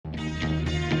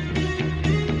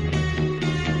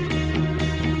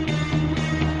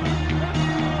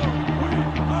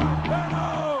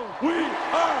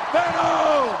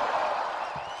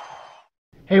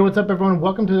Hey, what's up, everyone?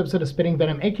 Welcome to the episode of Spitting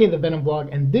Venom, aka the Venom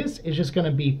Vlog, and this is just going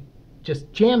to be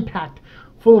just jam-packed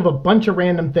full of a bunch of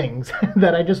random things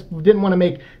that I just didn't want to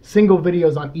make single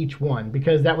videos on each one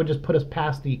because that would just put us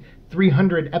past the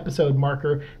 300 episode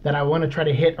marker that I want to try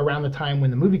to hit around the time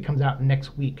when the movie comes out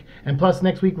next week. And plus,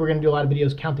 next week we're going to do a lot of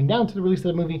videos counting down to the release of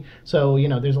the movie, so you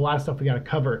know there's a lot of stuff we got to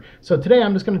cover. So today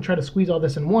I'm just going to try to squeeze all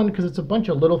this in one because it's a bunch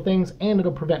of little things and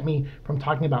it'll prevent me from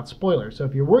talking about spoilers. So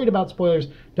if you're worried about spoilers,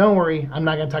 don't worry, I'm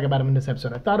not going to talk about them in this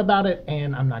episode. I thought about it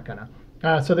and I'm not gonna.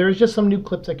 So there's just some new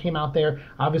clips that came out there.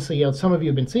 Obviously, some of you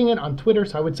have been seeing it on Twitter,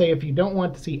 so I would say if you don't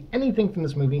want to see anything from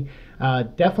this movie,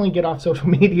 definitely get off social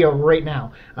media right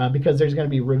now because there's going to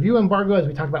be a review embargo, as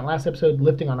we talked about in last episode,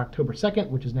 lifting on October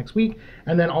 2nd, which is next week.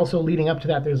 And then also leading up to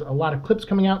that, there's a lot of clips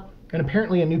coming out and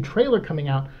apparently a new trailer coming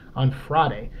out on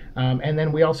Friday. And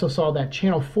then we also saw that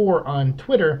Channel 4 on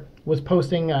Twitter was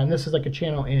posting, and this is like a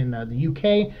channel in the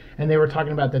UK, and they were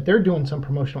talking about that they're doing some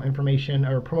promotional information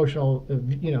or promotional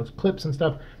clips and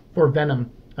stuff for Venom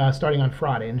starting on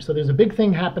Friday. And so there's a big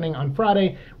thing happening on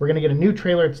Friday. We're going to get a new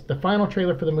trailer. It's the final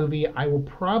trailer for the movie. I will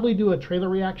probably do a trailer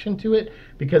reaction to it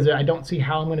because I don't see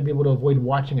how I'm going to be able to avoid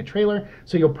watching a trailer.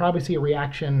 So you'll probably see a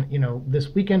reaction,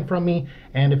 this weekend from me.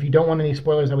 And if you don't want any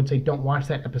spoilers, I would say don't watch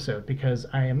that episode because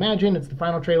I imagine it's the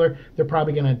final trailer. They're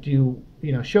probably going to do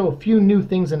show a few new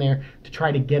things in there to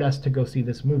try to get us to go see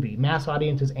this movie, mass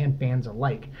audiences and fans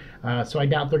alike. So I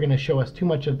doubt they're going to show us too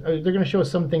much of, they're going to show us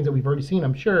some things that we've already seen,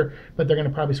 I'm sure, but they're going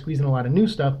to probably squeeze in a lot of new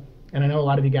stuff. And I know a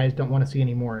lot of you guys don't want to see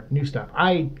any more new stuff.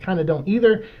 I kind of don't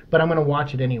either, but I'm going to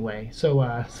watch it anyway. So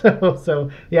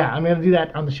yeah, I'm going to do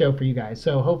that on the show for you guys.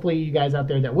 So hopefully you guys out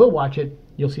there that will watch it,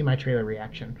 you'll see my trailer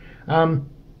reaction.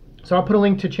 So I'll put a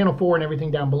link to Channel 4 and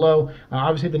everything down below.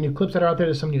 Obviously, the new clips that are out there,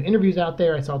 there's some new interviews out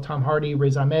there. I saw Tom Hardy,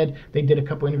 Riz Ahmed. They did a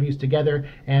couple interviews together.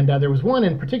 And there was one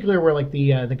in particular where like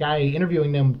the guy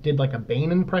interviewing them did like a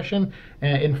Bane impression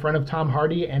in front of Tom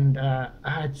Hardy. And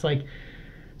it's like,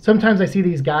 sometimes I see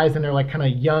these guys and they're like kind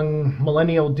of young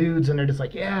millennial dudes and they're just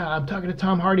like, yeah, I'm talking to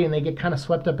Tom Hardy, and they get kind of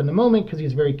swept up in the moment because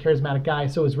he's a very charismatic guy.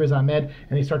 So is Riz Ahmed,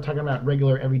 and they start talking about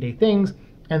regular everyday things.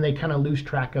 And they kind of lose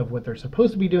track of what they're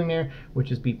supposed to be doing there,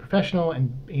 which is be professional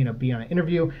and be on an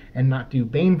interview and not do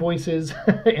Bane voices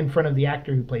in front of the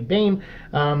actor who played Bane.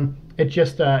 It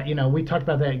just, we talked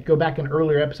about that. Go back in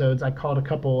earlier episodes. I called a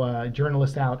couple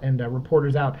journalists out and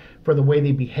reporters out for the way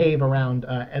they behave around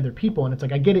other people. And it's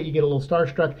like, I get it. You get a little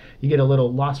starstruck. You get a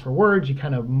little lost for words. You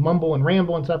kind of mumble and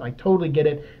ramble and stuff. I totally get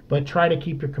it. But try to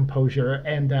keep your composure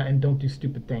and don't do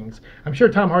stupid things. I'm sure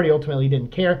Tom Hardy ultimately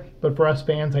didn't care. But for us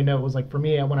fans, I know it was like, for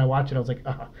me, when I watched it, I was like,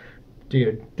 oh,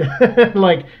 dude,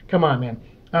 like, come on,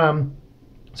 man.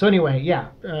 So anyway, yeah,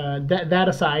 that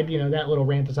aside, that little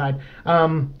rant aside,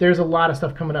 there's a lot of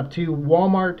stuff coming up too.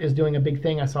 Walmart is doing a big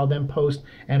thing. I saw them post,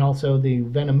 and also the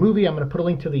Venom movie. I'm going to put a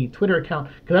link to the Twitter account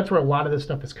because that's where a lot of this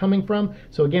stuff is coming from.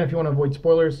 So again, if you want to avoid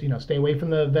spoilers, stay away from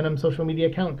the Venom social media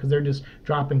account because they're just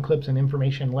dropping clips and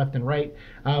information left and right.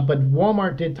 But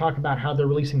Walmart did talk about how they're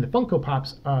releasing the Funko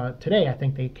Pops today. I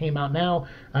think they came out now,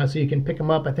 so you can pick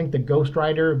them up. I think the Ghost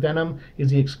Rider Venom is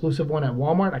the exclusive one at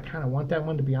Walmart. I kind of want that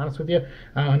one, to be honest with you.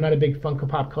 I'm not a big Funko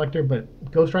Pop collector,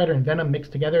 but Ghost Rider and Venom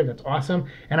mixed together, that's awesome.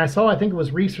 And I saw, I think it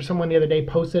was Reese or someone the other day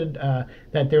posted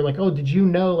that they're like, oh, did you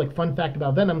know, like, fun fact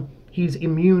about Venom, he's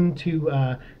immune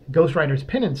to Ghost Rider's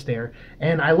penance there.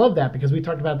 And I love that because we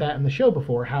talked about that in the show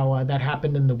before, how that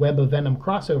happened in the Web of Venom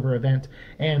crossover event.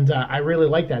 And I really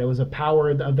like that. It was a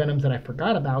power of Venom's that I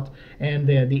forgot about. And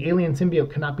the alien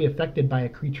symbiote cannot be affected by a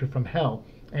creature from hell.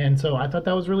 And so I thought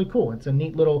that was really cool. It's a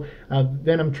neat little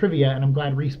Venom trivia, and I'm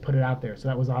glad Reese put it out there. So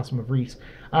that was awesome of Reese.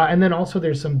 And then also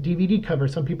there's some DVD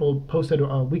covers. Some people posted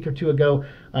a week or two ago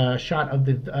a shot of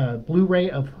the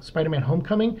Blu-ray of Spider-Man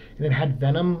Homecoming, and it had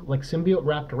Venom like symbiote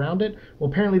wrapped around it. Well,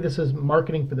 apparently this is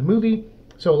marketing for the movie.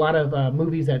 So a lot of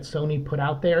movies that Sony put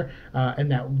out there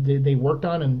and that they worked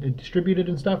on and distributed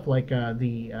and stuff, like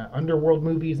the Underworld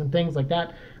movies and things like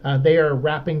that, they are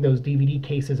wrapping those DVD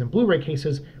cases and Blu-ray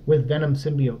cases with Venom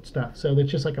symbiote stuff. So it's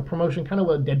just like a promotion, kind of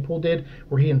what Deadpool did,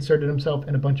 where he inserted himself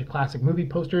in a bunch of classic movie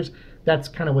posters. That's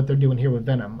kind of what they're doing here with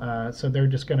Venom. So they're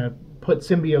just going to put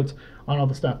symbiotes on all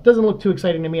the stuff. Doesn't look too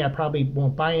exciting to me. I probably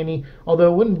won't buy any,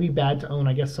 although it wouldn't be bad to own,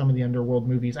 I guess, some of the Underworld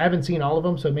movies. I haven't seen all of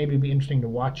them, so maybe it'd be interesting to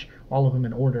watch all of them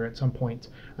in order at some point.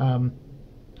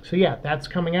 So yeah, that's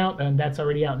coming out, and that's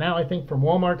already out now, I think, from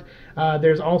Walmart.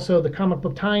 There's also the comic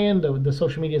book tie-in. The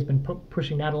social media has been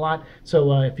pushing that a lot.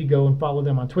 So if you go and follow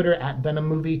them on Twitter,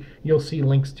 @VenomMovie, you'll see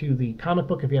links to the comic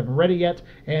book if you haven't read it yet,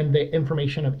 and the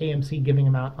information of AMC giving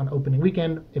them out on opening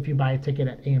weekend if you buy a ticket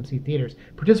at AMC theaters,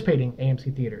 participating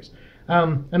AMC theaters.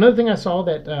 Another thing I saw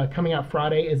that coming out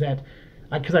Friday is that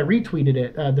because I retweeted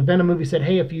it. The Venom movie said,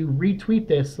 hey, if you retweet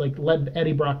this, like let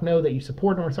Eddie Brock know that you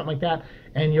support him or something like that,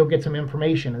 and you'll get some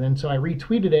information. And then so I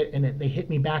retweeted it, and they hit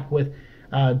me back with,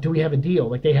 do we have a deal?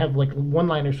 Like they have like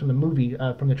one-liners from the movie,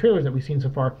 from the trailers that we've seen so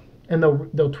far, and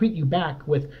they'll tweet you back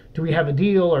with, do we have a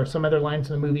deal, or some other lines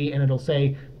in the movie, and it'll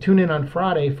say, tune in on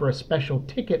Friday for a special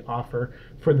ticket offer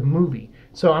for the movie.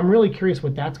 So I'm really curious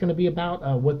what that's going to be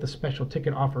about, what the special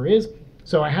ticket offer is.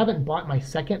 So I haven't bought my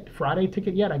second Friday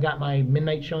ticket yet. I got my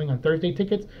midnight showing on Thursday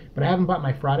tickets, but I haven't bought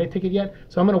my Friday ticket yet.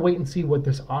 So I'm going to wait and see what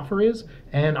this offer is,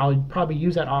 and I'll probably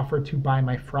use that offer to buy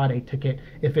my Friday ticket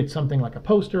if it's something like a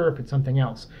poster, or if it's something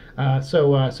else.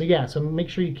 So make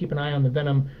sure you keep an eye on the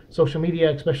Venom social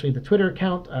media, especially the Twitter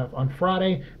account on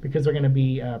Friday, because they're going to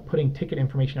be putting ticket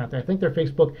information out there. I think their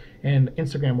Facebook and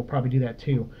Instagram will probably do that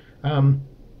too.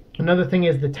 Another thing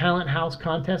is the Talent House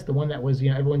contest, the one that was,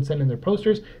 everyone sent in their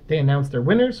posters. They announced their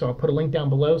winners, so I'll put a link down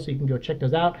below so you can go check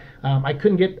those out. I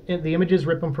couldn't get the images,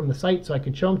 rip them from the site, so I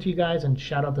could show them to you guys and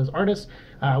shout out those artists.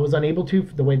 I was unable to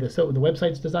for the way the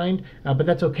website's designed, but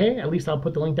that's okay. At least I'll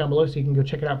put the link down below so you can go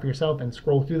check it out for yourself and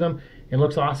scroll through them. It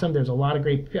looks awesome. There's a lot of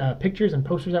great pictures and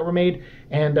posters that were made,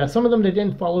 and some of them that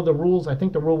didn't follow the rules. I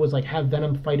think the rule was like have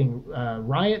Venom fighting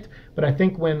Riot, but I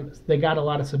think when they got a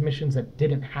lot of submissions that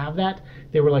didn't have that,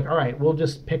 they were like, all right, we'll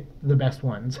just pick the best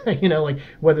ones, like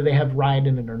whether they have Riot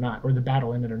in it or not, or the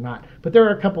battle in it or not. But there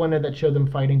are a couple in there that show them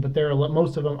fighting, but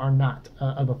most of them are not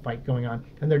of a fight going on,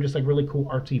 and they're just like really cool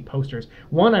artsy posters.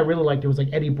 One I really liked, it was like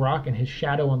Eddie Brock, and his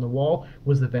shadow on the wall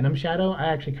was the Venom shadow. I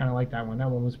actually kind of like that one. That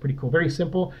one was pretty cool. Very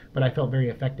simple, but I felt very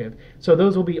effective. So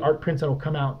those will be art prints that will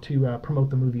come out to promote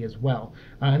the movie as well.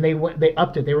 And they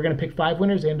upped it. They were going to pick 5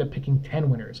 winners. They ended up picking 10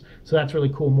 winners. So that's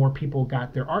really cool. More people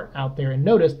got their art out there and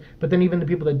noticed. But then even the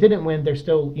people that didn't win, they're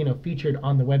still featured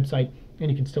on the website, and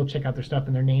you can still check out their stuff,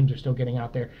 and their names are still getting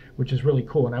out there, which is really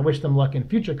cool. And I wish them luck in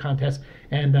future contests,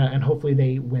 and hopefully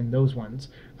they win those ones.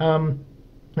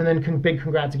 And then big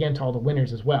congrats again to all the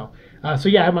winners as well. So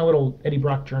yeah, I have my little Eddie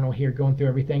Brock journal here going through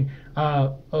everything.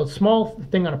 A small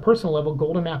thing on a personal level,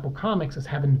 Golden Apple Comics is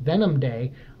having Venom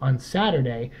Day on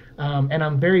Saturday, and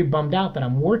I'm very bummed out that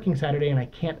I'm working Saturday and I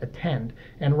can't attend.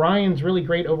 And Ryan's really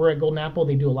great over at Golden Apple.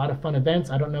 They do a lot of fun events.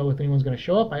 I don't know if anyone's going to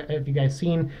show up. If you guys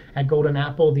seen at Golden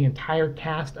Apple, the entire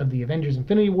cast of the Avengers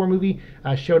Infinity War movie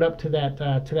showed up to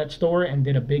that store and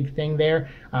did a big thing there.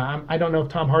 I don't know if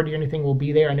Tom Hardy or anything will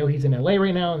be there. I know he's in LA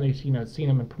right now, and they've seen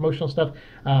him in promotional stuff,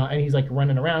 and he's like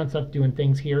running around and stuff, doing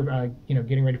things here,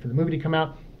 getting ready for the movie to come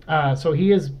out. So he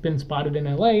has been spotted in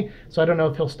LA, so I don't know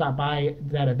if he'll stop by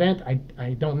that event.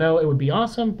 I don't know. It would be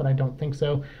awesome, but I don't think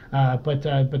so. But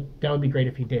that would be great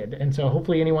if he did. And so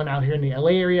hopefully anyone out here in the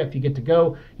LA area, if you get to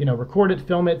go, record it,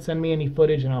 film it, send me any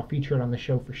footage, and I'll feature it on the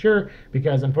show for sure,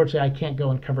 because unfortunately I can't go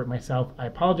and cover it myself. I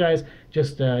apologize.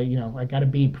 Just, I got to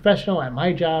be professional at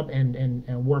my job and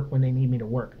work when they need me to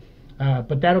work.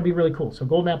 But that'll be really cool. So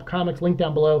Golden Apple Comics, link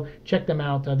down below. Check them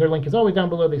out. Their link is always down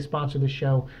below. They sponsor the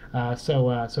show.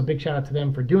 So big shout out to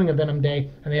them for doing a Venom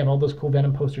Day. And they have all those cool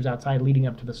Venom posters outside leading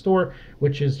up to the store,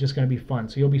 which is just going to be fun.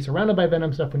 So you'll be surrounded by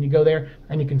Venom stuff when you go there.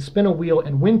 And you can spin a wheel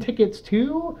and win tickets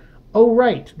to, oh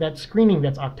right, that screening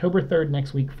that's October 3rd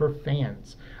next week for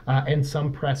fans. And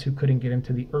some press who couldn't get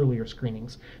into the earlier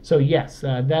screenings. So yes,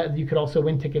 that you could also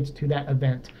win tickets to that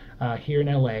event here in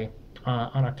LA.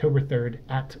 On October 3rd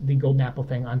at the Golden Apple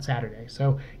thing on Saturday.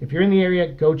 So if you're in the area,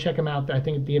 go check them out. I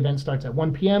think the event starts at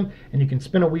 1 p.m. and you can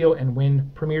spin a wheel and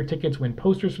win premiere tickets, win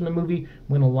posters from the movie,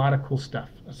 win a lot of cool stuff.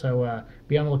 So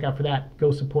be on the lookout for that.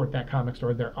 Go support that comic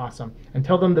store. They're awesome. And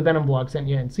tell them the Venom vlog sent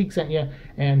you and Seek sent you,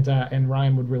 and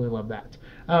Ryan would really love that.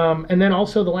 And then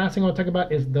also the last thing I want to talk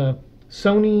about is the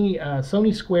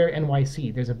Sony Square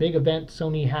NYC. There's a big event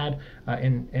Sony had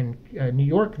in New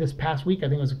York this past week. I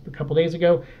think it was a couple days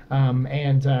ago,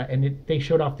 they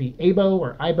showed off the Aibo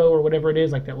or whatever it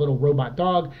is, like that little robot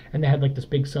dog, and they had like this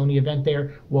big Sony event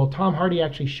there. Well, Tom Hardy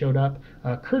actually showed up,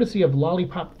 courtesy of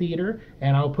Lollipop Theater,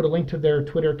 and I'll put a link to their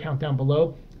Twitter account down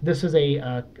below. This is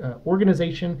a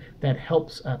organization that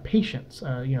helps patients,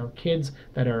 kids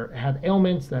that have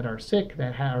ailments, that are sick,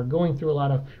 that are going through a lot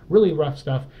of really rough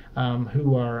stuff,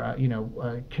 who are,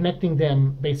 connecting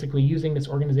them, basically using this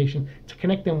organization to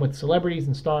connect them with celebrities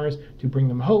and stars, to bring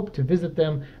them hope, to visit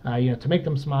them, to make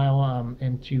them smile,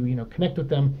 and to, connect with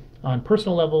them on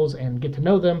personal levels and get to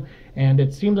know them. And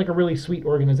it seems like a really sweet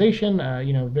organization,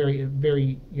 very,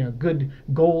 very, good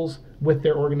goals with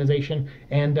their organization,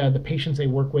 and the patients they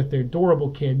work with, they're adorable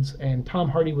kids. And Tom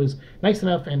Hardy was nice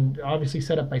enough, and obviously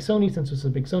set up by Sony, since this is a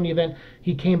big Sony event,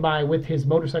 he came by with his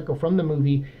motorcycle from the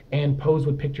movie and posed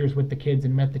with pictures with the kids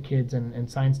and met the kids and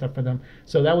signed stuff for them.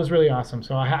 So that was really awesome.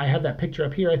 So I have that picture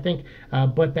up here, I think,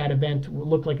 but that event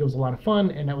looked like it was a lot of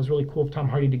fun, and that was really cool of Tom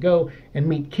Hardy to go and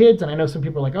meet kids. And I know some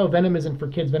people are like, oh, Venom isn't for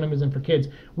kids, Venom isn't for kids.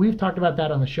 We've talked about that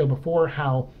on the show before,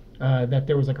 how that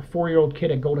there was like a 4-year-old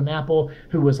kid at Golden Apple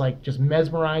who was like just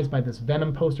mesmerized by this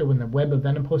Venom poster when the Web of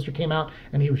Venom poster came out,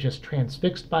 and he was just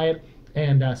transfixed by it.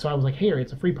 And so I was like, here,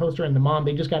 it's a free poster. And the mom,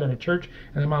 they just got out of church,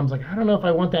 and the mom's like, I don't know if I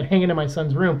want that hanging in my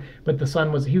son's room. But the son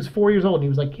he was 4 years old, and he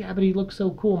was like, yeah, but he looks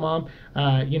so cool, Mom.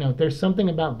 There's something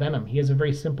about Venom. He has a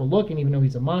very simple look, and even though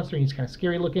he's a monster and he's kind of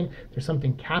scary looking, there's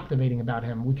something captivating about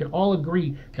him. We can all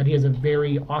agree that he has a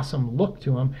very awesome look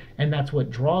to him, and that's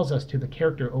what draws us to the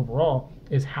character overall,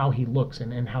 is how he looks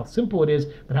and how simple it is,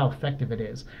 but how effective it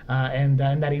is, and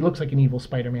that he looks like an evil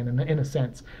Spider-Man in a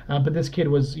sense. But this kid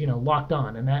was, locked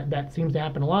on, and that seems to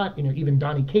happen a lot. Even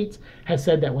Donny Cates has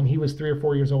said that when he was 3 or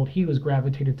 4 years old, he was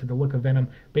gravitated to the look of Venom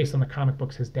based on the comic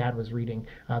books his dad was reading,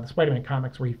 the Spider-Man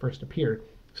comics where he first appeared.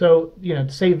 So, to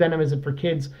say Venom isn't for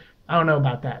kids, I don't know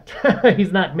about that.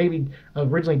 He's not maybe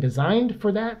originally designed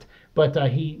for that, but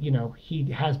he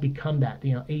has become that.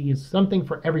 He is something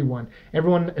for everyone.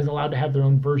 Everyone is allowed to have their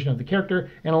own version of the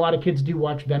character, and a lot of kids do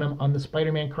watch Venom on the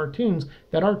Spider-Man cartoons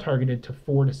that are targeted to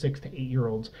 4 to 6 to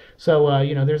 8-year-olds. So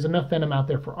there's enough Venom out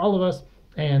there for all of us.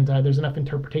 And there's enough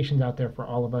interpretations out there for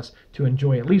all of us to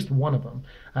enjoy at least one of them.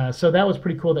 So that was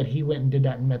pretty cool that he went and did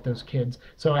that and met those kids.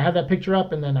 So I have that picture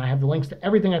up, and then I have the links to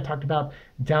everything I talked about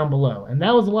down below. And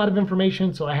that was a lot of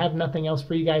information, so I have nothing else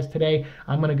for you guys today.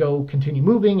 I'm going to go continue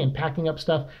moving and packing up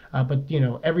stuff. But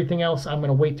everything else, I'm going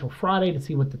to wait till Friday to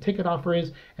see what the ticket offer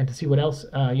is and to see what else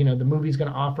the movie's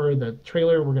going to offer, the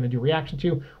trailer we're going to do reaction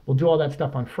to. We'll do all that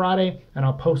stuff on Friday, and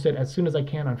I'll post it as soon as I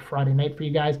can on Friday night for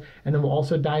you guys. And then we'll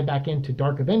also dive back into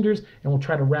Dark Avengers, and we'll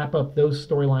try to wrap up those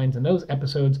storylines and those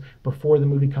episodes before the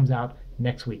movie comes out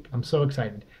next week. I'm so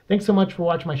excited. Thanks so much for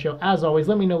watching my show. As always,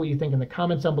 let me know what you think in the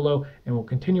comments down below, and we'll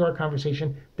continue our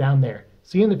conversation down there.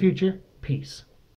 See you in the future. Peace.